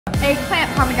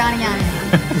Eggplant parmigiana.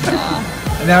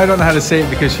 And now I don't know how to say it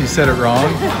because she said it wrong.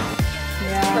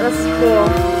 Yeah, but this is cool.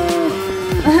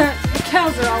 The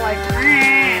cows are all like,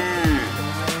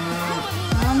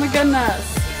 oh my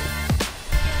goodness.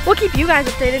 We'll keep you guys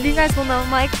updated. You guys will know in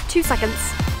like 2 seconds.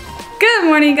 Good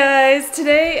morning, guys.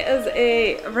 Today is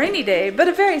a rainy day, but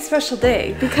a very special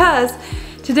day because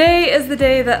today is the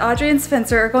day that Audrey and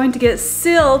Spencer are going to get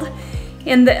sealed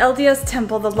in the LDS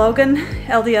temple, the Logan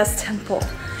LDS temple.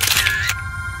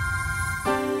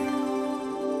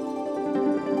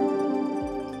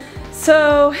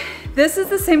 So this is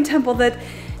the same temple that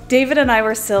David and I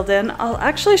were sealed in. I'll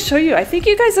actually show you. I think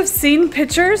you guys have seen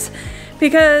pictures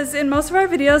because in most of our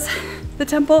videos, the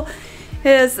temple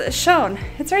is shown.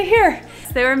 It's right here.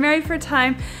 They were married for a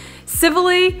time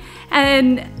civilly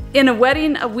and in a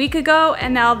wedding a week ago,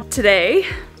 and now today,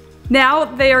 now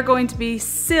they are going to be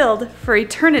sealed for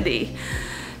eternity.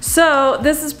 So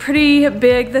this is pretty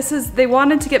big. They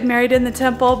wanted to get married in the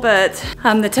temple, but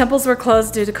the temples were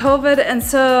closed due to COVID, and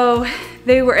so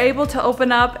they were able to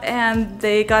open up and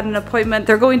they got an appointment.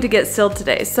 They're going to get sealed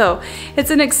today. So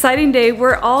it's an exciting day.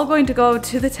 We're all going to go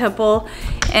to the temple,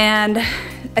 and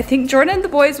I think Jordan and the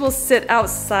boys will sit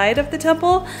outside of the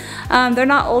temple. They're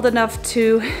not old enough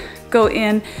to go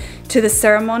in to the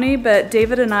ceremony, but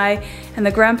David and I and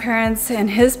the grandparents and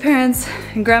his parents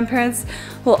and grandparents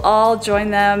will all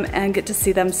join them and get to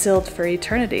see them sealed for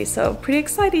eternity. So pretty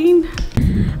exciting.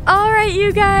 All right,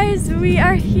 you guys, we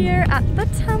are here at the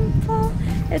temple.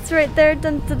 It's right there.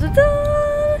 Dun, dun, dun,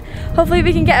 dun. Hopefully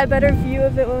we can get a better view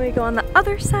of it when we go on the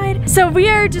other side. So we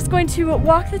are just going to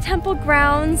walk the temple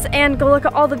grounds and go look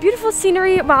at all the beautiful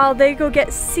scenery while they go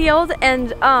get sealed.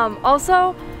 And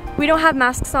also, we don't have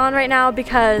masks on right now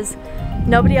because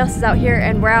nobody else is out here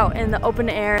and we're out in the open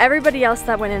air. Everybody else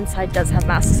that went inside does have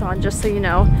masks on, just so you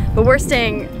know. But we're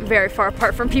staying very far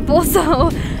apart from people, so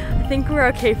I think we're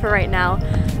okay for right now.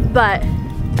 But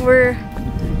we're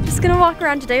just gonna walk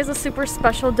around. Today is a super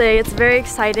special day. It's very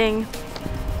exciting.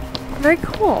 Very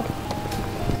cool.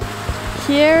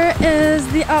 Here is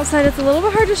the outside. It's a little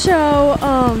bit hard to show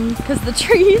because the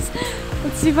trees.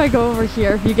 Let's see if I go over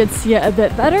here, if you can see it a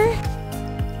bit better.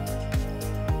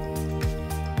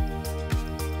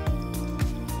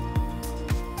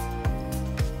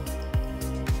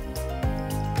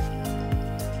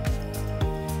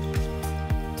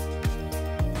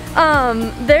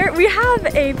 There we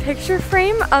have a picture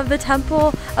frame of the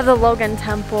temple, of the Logan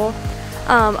temple,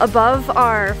 above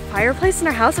our fireplace in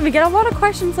our house, and we get a lot of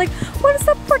questions like, what is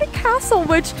that pretty castle?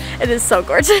 Which it is so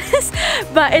gorgeous,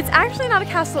 but it's actually not a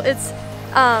castle. It's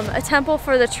a temple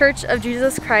for the Church of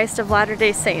Jesus Christ of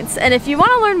Latter-day Saints. And if you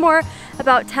want to learn more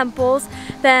about temples,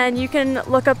 then you can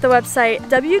look up the website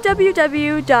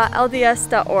www.lds.org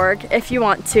if you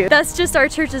want to. That's just our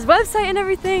church's website and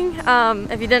everything.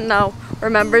 If you didn't know, we're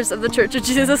members of the Church of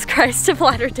Jesus Christ of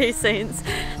Latter-day Saints.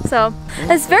 So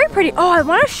it's very pretty. Oh, I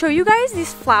want to show you guys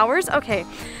these flowers. Okay,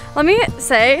 let me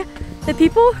say, the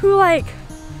people who like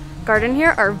garden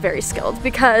here are very skilled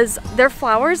because their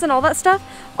flowers and all that stuff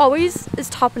always is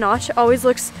top notch. It always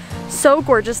looks so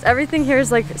gorgeous. Everything here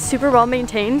is like super well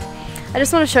maintained. I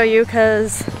just want to show you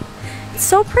because it's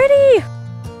so pretty.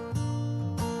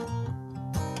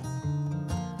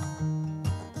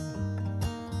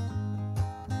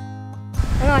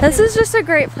 This is just a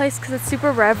great place because it's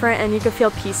super reverent and you can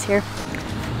feel peace here.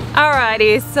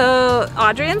 Alrighty, so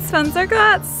Audrey and Spencer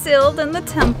got sealed in the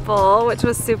temple, which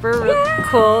was super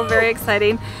cool, very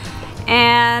exciting.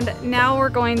 And now we're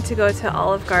going to go to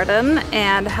Olive Garden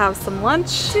and have some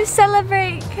lunch. To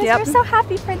celebrate, because we're so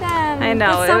happy for them. I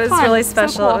know, so it was fun. really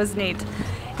special, So cool. It was neat.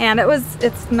 And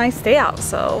it's a nice day out,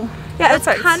 so. Yeah, it's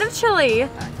kind of chilly,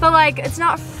 but like it's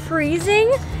not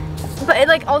freezing. But it,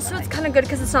 like, also it's kind of good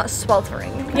because it's not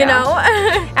sweltering, you know?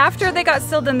 After they got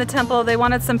sealed in the temple, they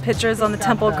wanted some pictures on the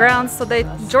temple grounds, so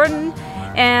Jordan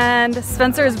and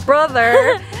Spencer's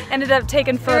brother ended up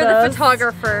taking photos. They're the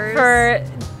photographers. For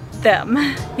them.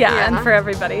 Yeah, and for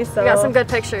everybody. So we got some good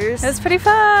pictures. It was pretty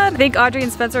fun. I think Audrey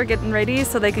and Spencer are getting ready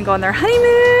so they can go on their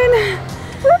honeymoon.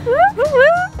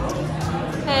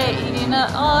 Hey, eating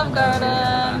at Olive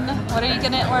Garden. What are you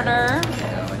gonna order?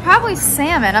 Probably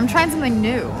salmon. I'm trying something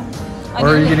new. Or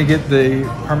are you gonna get the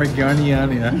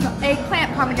parmigiana?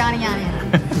 Eggplant parmigiana.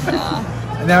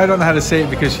 Now I don't know how to say it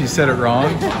because she said it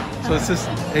wrong. So it's just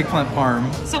eggplant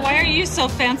parm. So why are you so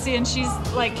fancy and she's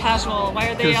like casual? Why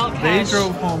are they all They cash?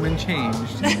 drove home and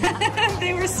changed.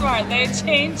 They were smart. They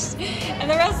changed, and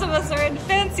the rest of us are in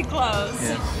fancy clothes.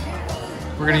 Yeah.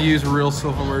 We're gonna use real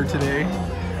silverware today.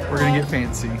 We're gonna get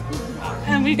fancy.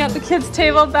 And we got the kids'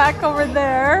 table back over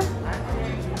there.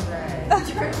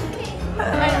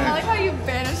 I like how you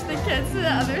banished the kids to the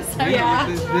other side. Yeah.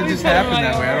 It just happened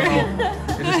that way. I don't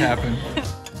know. It just happened.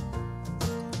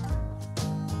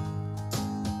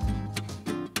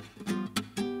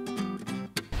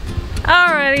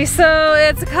 Alrighty, so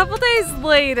it's a couple days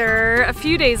later, a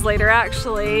few days later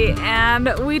actually, and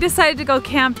we decided to go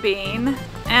camping.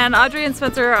 And Audrey and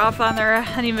Spencer are off on their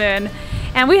honeymoon.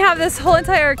 And we have this whole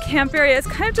entire camp area. It's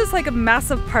kind of just like a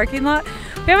massive parking lot.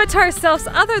 We have it to ourselves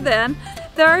other than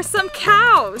there are some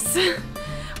cows.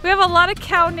 We have a lot of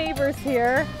cow neighbors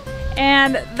here,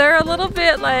 and they're a little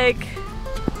bit like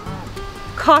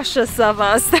cautious of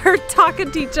us. They're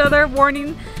talking to each other,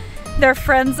 warning their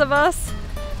friends of us.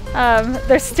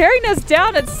 They're staring us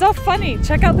down. It's so funny.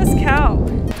 Check out this cow.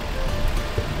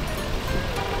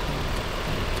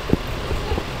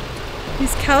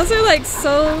 These cows are like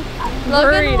so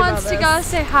Logan wants to go go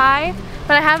say hi,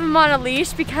 but I have him on a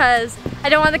leash because I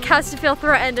don't want the cows to feel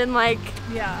threatened and like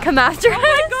come after us. Oh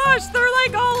my gosh, they're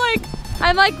like all like.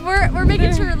 I'm like, we're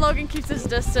making sure Logan keeps his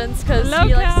distance because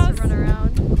he likes to run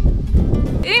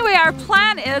around. Anyway, our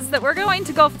plan is that we're going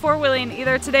to go four-wheeling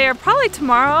either today or probably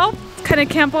tomorrow. Kind of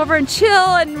camp over and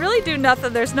chill and really do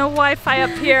nothing. There's no Wi-Fi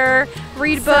up here.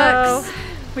 Read books.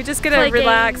 We just gonna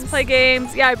relax, games. play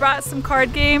games. Yeah, I brought some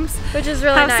card games, which is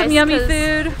really nice. nice. Have some yummy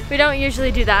food. We don't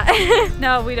usually do that.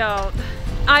 No, we don't.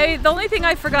 The only thing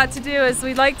I forgot to do is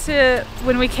we like to,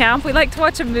 when we camp, we like to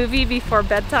watch a movie before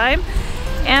bedtime.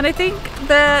 And I think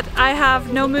that I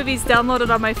have no movies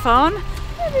downloaded on my phone.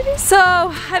 So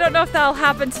I don't know if that'll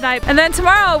happen tonight. And then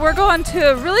tomorrow we're going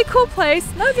to a really cool place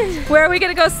where we're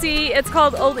gonna go see, it's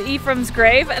called Old Ephraim's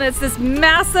grave, and it's this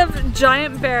massive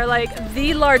giant bear, like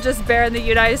the largest bear in the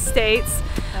United States.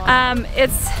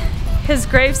 It's his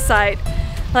grave site.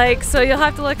 Like, so you'll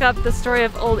have to look up the story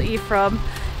of Old Ephraim.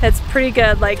 It's pretty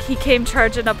good. Like, he came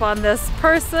charging up on this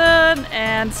person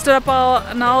and stood up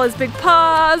on all his big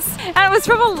paws. And it was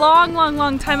from a long, long,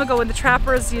 long time ago when the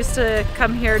trappers used to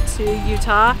come here to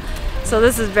Utah. So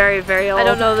this is very, very old. I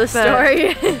don't know the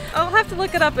story. I'll have to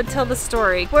look it up and tell the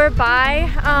story. We're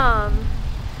by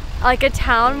like a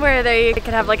town where they could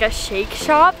have like a shake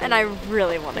shop, and I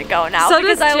really want to go now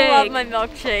because I love my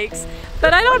milkshakes.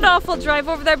 But I don't know if we'll drive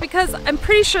over there because I'm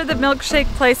pretty sure the milkshake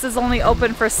place is only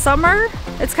open for summer.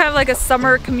 It's kind of like a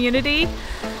summer community.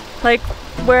 Like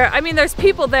where, I mean, there's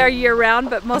people there year round,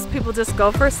 but most people just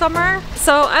go for summer.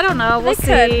 So I don't know, we'll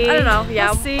see. I don't know, yeah,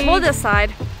 we'll see. We'll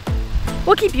decide.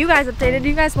 We'll keep you guys updated.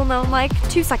 You guys will know in like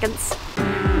 2 seconds.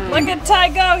 Look at Ty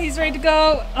go, he's ready to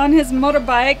go on his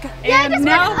motorbike. Yeah, and I just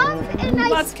now, went up and I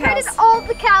lots of cows. spreaded all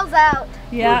the cows out.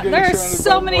 Yeah, there are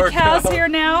so many cows here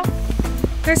now.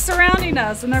 They're surrounding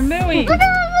us and they're mooing. Look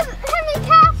at how many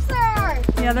calves there are.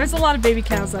 Yeah, there's a lot of baby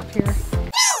cows up here.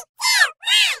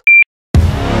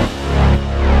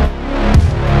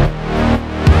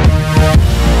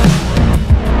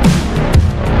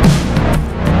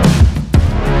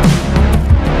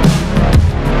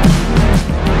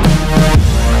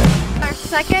 Our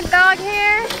second dog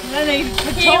here. And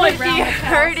then He would be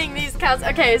hurting these cows.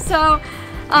 Okay, so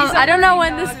I don't know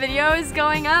when this video is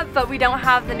going up, but we don't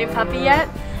have the new puppy yet.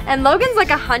 And Logan's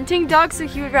like a hunting dog, so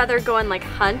he would rather go and like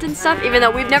hunt and stuff, even though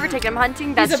we've never taken him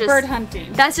hunting. That's He's a just bird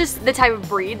hunting. That's just the type of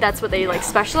breed. That's what they like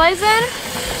specialize in.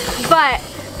 But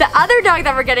the other dog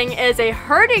that we're getting is a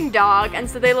herding dog, and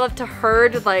so they love to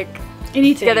herd like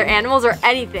anything. Together animals or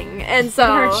anything. And so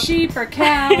herd sheep or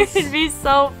cows. It'd be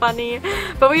so funny.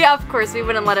 But we, of course, we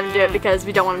wouldn't let him do it because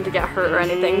we don't want him to get hurt or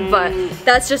anything. But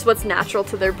that's just what's natural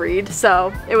to their breed.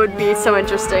 So it would be so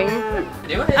interesting.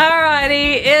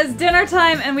 Alrighty, it's dinner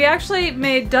time, and we actually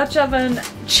made Dutch oven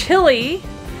chili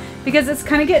because it's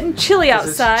kind of getting chilly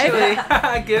outside. Chilly.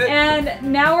 I get it.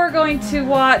 And now we're going to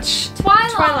watch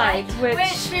Twilight,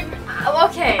 which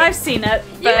okay. I've seen it.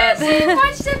 You guys have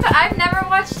watched it, but I've never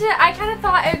watched it. I kind of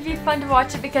thought it would be fun to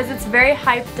watch it because it's very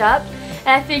hyped up, and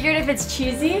I figured if it's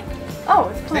cheesy,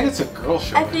 I think it's a girl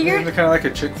show. I figured- Isn't it kind of like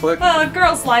a chick flick? Well,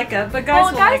 girls like it, but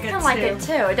guys will like it can too. like it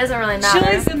too. It doesn't really matter.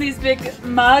 Chili's in these big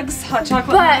mugs, hot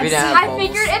chocolate But mugs. I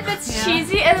figured if it's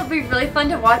cheesy, it'll be really fun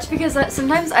to watch because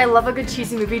sometimes I love a good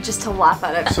cheesy movie just to laugh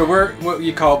at it. So we're what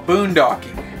you call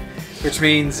boondocking, which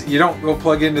means you don't go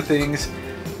plug into things.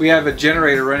 We have a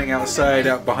generator running outside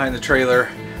out behind the trailer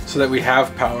so that we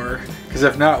have power. Because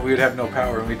if not, we would have no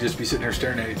power and we'd just be sitting here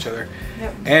staring at each other.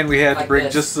 Yep. And we had to bring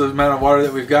just the amount of water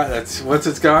that we've got. That's once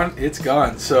it's gone, it's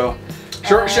gone. So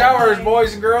short showers,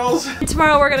 boys and girls.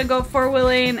 Tomorrow we're gonna go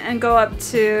four-wheeling and go up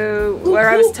to where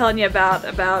I was telling you about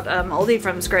Old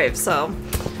Ephraim's grave. So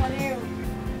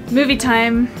movie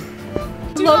time.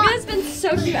 Logan has been so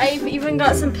so cute. I even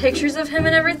got some pictures of him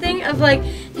and everything, of like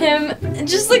him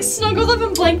just like snuggled up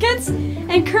in blankets.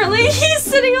 And currently he's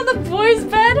sitting on the boy's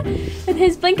bed and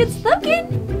his blanket's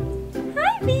looking.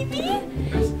 Hi, baby.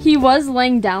 He was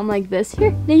laying down like this.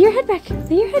 Here, lay your head back.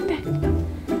 Lay your head back.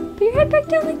 Put your head back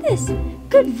down like this.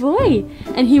 Good boy.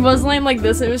 And he was laying like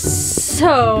this. It was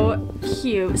so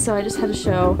cute. So I just had to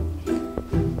show.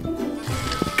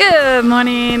 Good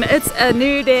morning. It's a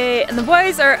new day and the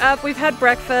boys are up. We've had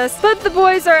breakfast, but the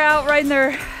boys are out riding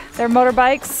their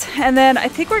motorbikes. And then I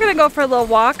think we're gonna go for a little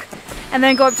walk and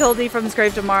then go up to old Ephraim's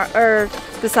grave tomorrow, or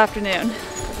this afternoon.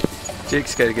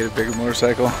 Jake's gotta get a bigger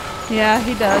motorcycle. Yeah,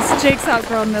 he does. Jake's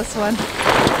outgrown this one.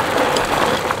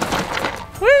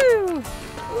 Woo!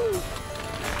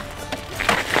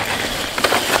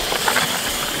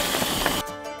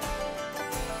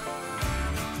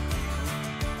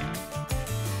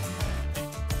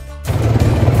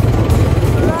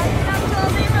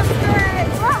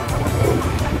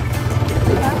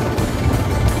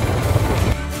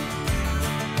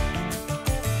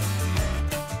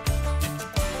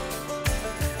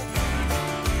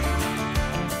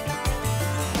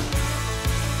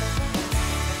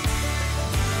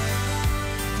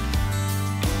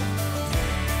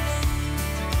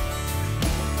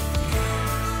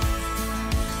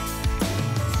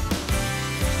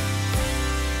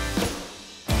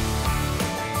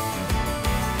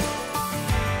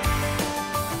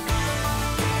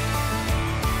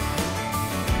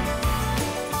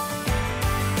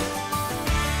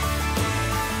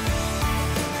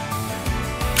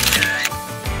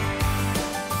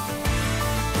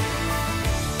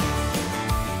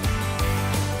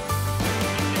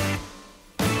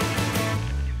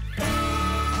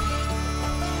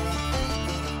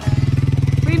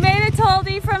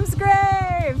 Ephraim's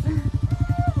grave.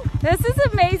 This is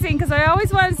amazing because I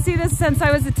always wanted to see this since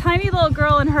I was a tiny little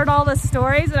girl and heard all the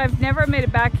stories, and I've never made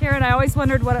it back here, and I always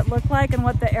wondered what it looked like and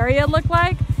what the area looked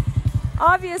like.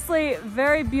 Obviously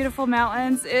very beautiful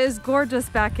mountains. It is gorgeous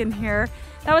back in here.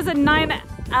 That was a 9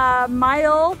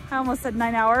 mile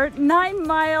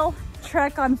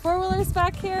trek on 4-wheelers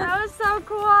back here. That was so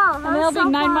cool. And that'll be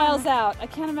 9 miles out. I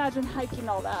can't imagine hiking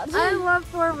all that. I love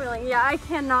 4-wheeling. Yeah, I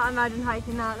cannot imagine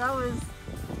hiking that. That was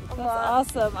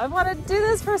awesome. I wanted to do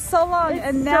this for so long,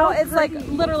 and now it's like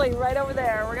literally right over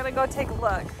there. We're gonna go take a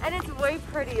look. And it's way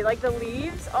pretty, like the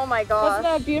leaves. Oh my gosh. Wasn't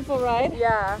that a beautiful ride?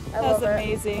 Yeah, I love it. That's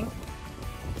amazing.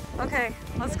 Okay,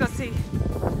 let's go see.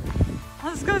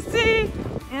 Let's go see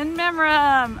in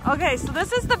Memram. Okay, so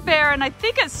this is the bear, and I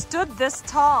think it stood this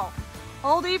tall.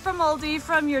 Old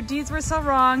Ephraim, your deeds were so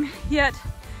wrong, yet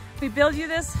we build you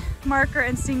this marker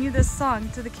and sing you this song.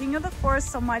 To the king of the forest,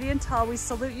 so mighty and tall, we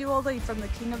salute you, old Ephraim, the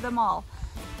king of them all.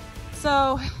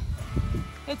 So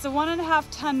it's a 1.5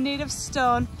 ton native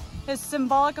stone. It's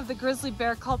symbolic of the grizzly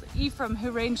bear called Ephraim who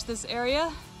ranged this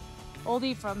area. Old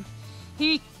Ephraim.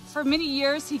 For many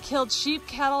years, he killed sheep,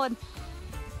 cattle, and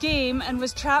game, and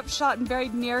was trapped, shot, and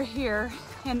buried near here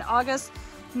in August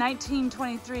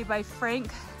 1923 by Frank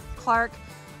Clark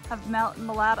of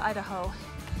Malad, Idaho.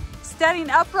 Standing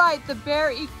upright, the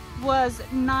bear was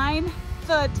 9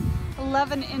 foot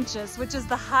 11 inches, which is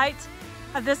the height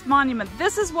of this monument.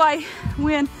 This is why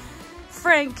when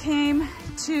Frank came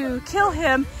to kill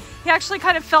him, he actually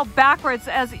kind of fell backwards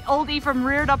as old Ephraim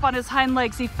reared up on his hind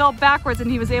legs. He fell backwards and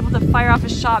he was able to fire off a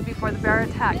shot before the bear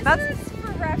attacked. That's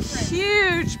for reference.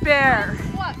 Huge bear.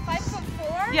 What,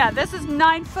 5'4"? Yeah, this is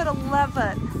 9 foot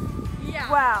 11. Yeah.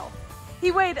 Wow.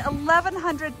 He weighed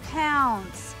 1,100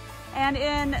 pounds. And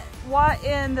in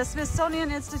the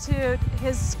Smithsonian Institute,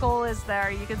 his skull is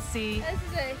there. You can see. This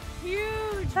is a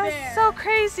huge That's bear. so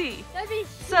crazy. That'd be huge.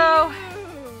 So,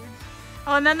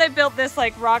 oh, and then they built this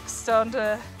like rock stone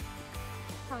to,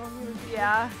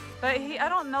 yeah. But I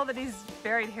don't know that he's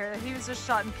buried here. He was just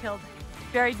shot and killed,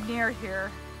 buried near here.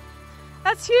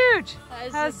 That's huge.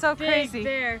 That is so big crazy.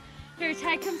 Bear. Here,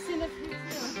 Ty, come stand up here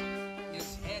too.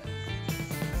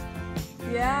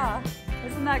 Yeah.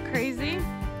 Isn't that crazy?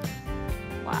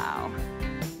 Wow.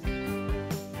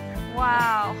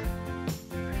 Wow.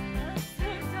 That's so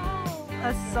tall.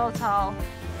 That's so tall.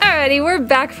 Alrighty, we're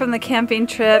back from the camping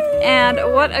trip, and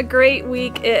what a great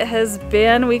week it has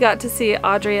been. We got to see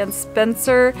Audrey and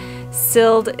Spencer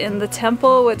sealed in the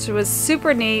temple, which was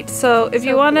super neat. So if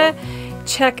you want to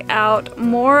check out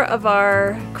more of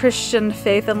our Christian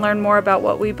faith and learn more about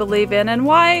what we believe in and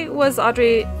why was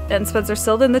Audrey and Spencer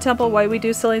sealed in the temple, why we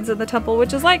do sealings in the temple,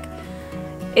 which is like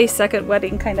a second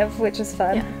wedding kind of, which is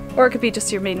fun. Yeah. Or it could be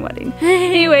just your main wedding.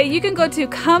 Anyway, you can go to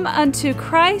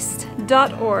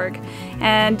comeuntoChrist.org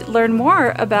and learn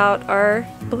more about our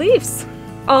beliefs.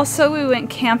 Also, we went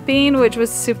camping, which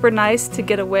was super nice to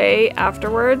get away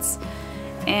afterwards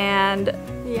and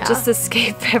just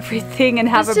escape everything and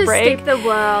have a break. Escape the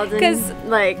world and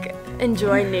like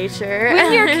enjoy nature.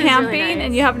 When you're camping really nice.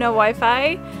 And you have no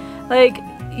Wi-Fi, like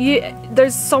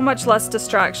there's so much less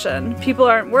distraction. People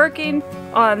aren't working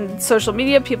on social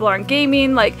media, people aren't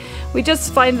gaming. Like, we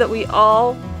just find that we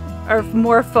all are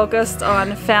more focused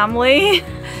on family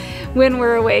when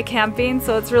we're away camping,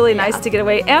 so it's really nice to get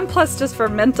away, and plus just for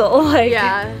mental, like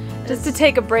just to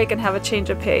take a break and have a change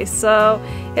of pace. So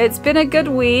it's been a good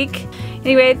week.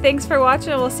 Anyway, thanks for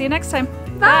watching, and we'll see you next time.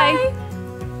 Bye.